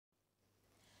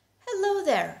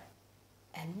Hello there,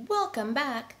 and welcome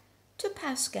back to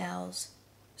Pascale's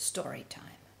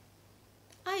Storytime.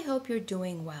 I hope you're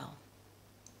doing well.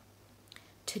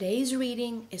 Today's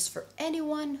reading is for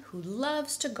anyone who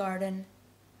loves to garden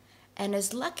and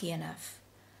is lucky enough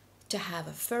to have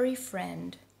a furry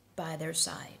friend by their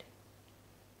side.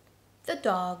 The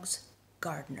Dog's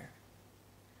Gardener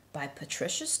by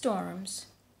Patricia Storms,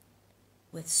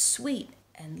 with sweet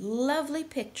and lovely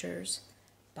pictures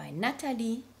by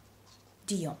Nathalie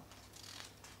Dion.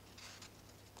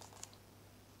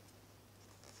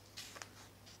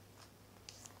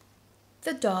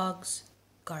 The Dog's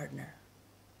Gardener.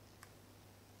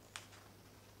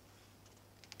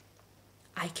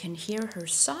 I can hear her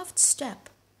soft step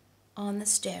on the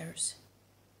stairs.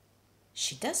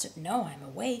 She doesn't know I'm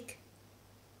awake.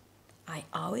 I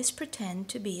always pretend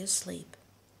to be asleep,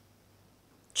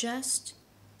 just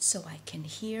so I can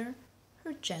hear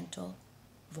her gentle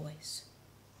voice.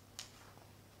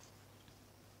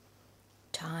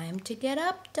 Time to get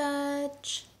up,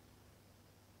 Dutch.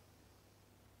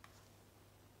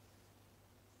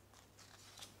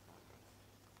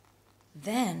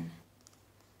 Then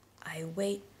I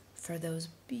wait for those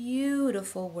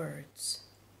beautiful words.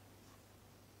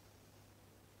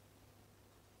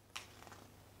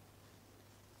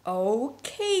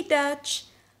 Okay, Dutch,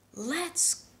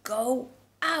 let's go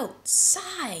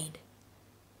outside.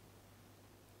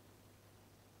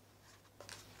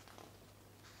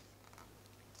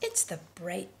 It's the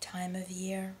bright time of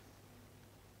year.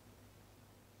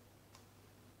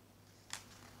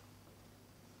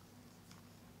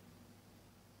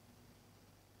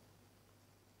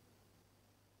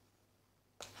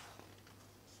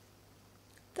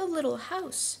 The little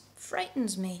house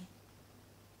frightens me.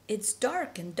 It's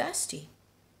dark and dusty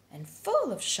and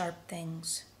full of sharp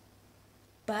things.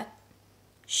 But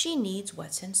she needs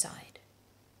what's inside.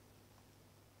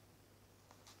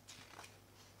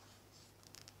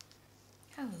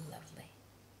 How lovely.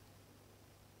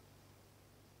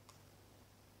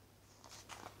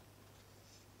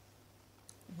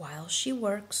 While she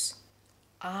works,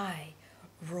 I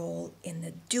roll in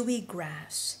the dewy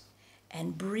grass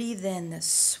and breathe in the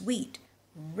sweet,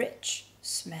 rich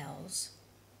smells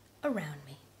around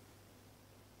me.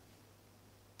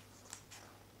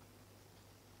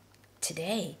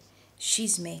 Today,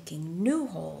 she's making new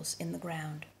holes in the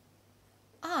ground.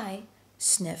 I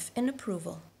sniff in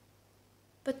approval.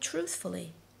 But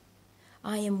truthfully,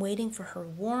 I am waiting for her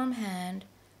warm hand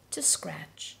to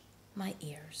scratch my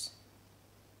ears.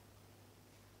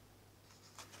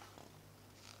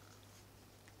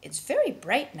 It's very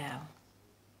bright now.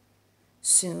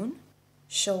 Soon,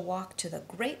 she'll walk to the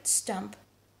great stump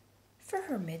for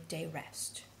her midday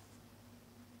rest.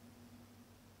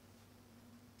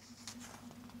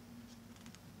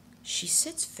 She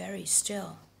sits very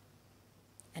still,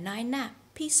 and I nap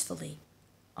peacefully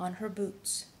on her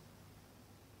boots,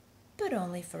 but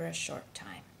only for a short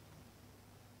time.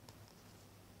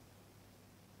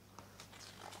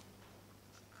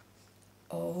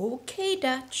 Okay,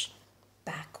 Dutch,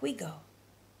 back we go.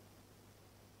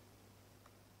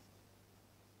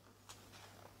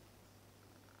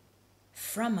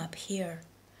 From up here,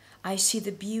 I see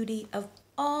the beauty of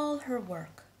all her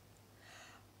work.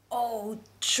 Oh,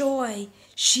 joy!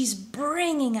 She's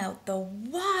bringing out the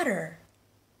water.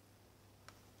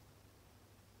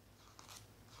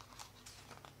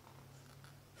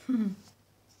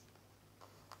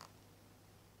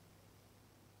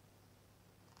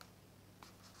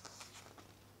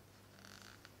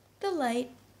 The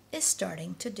light is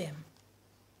starting to dim.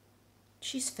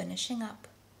 She's finishing up.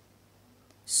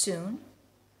 Soon,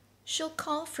 she'll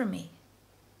call for me,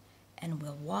 and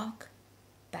we'll walk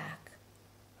back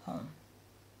home.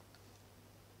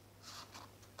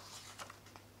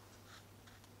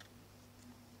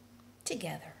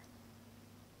 Together.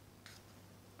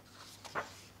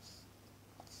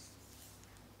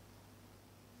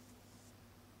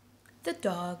 The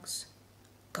Dog's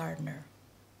Gardener.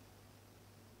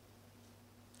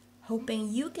 Hoping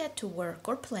you get to work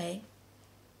or play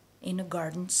in a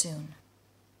garden soon.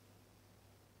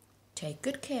 Take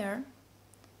good care.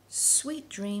 Sweet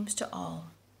dreams to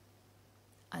all.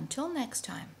 Until next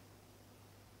time.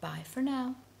 Bye for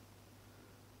now.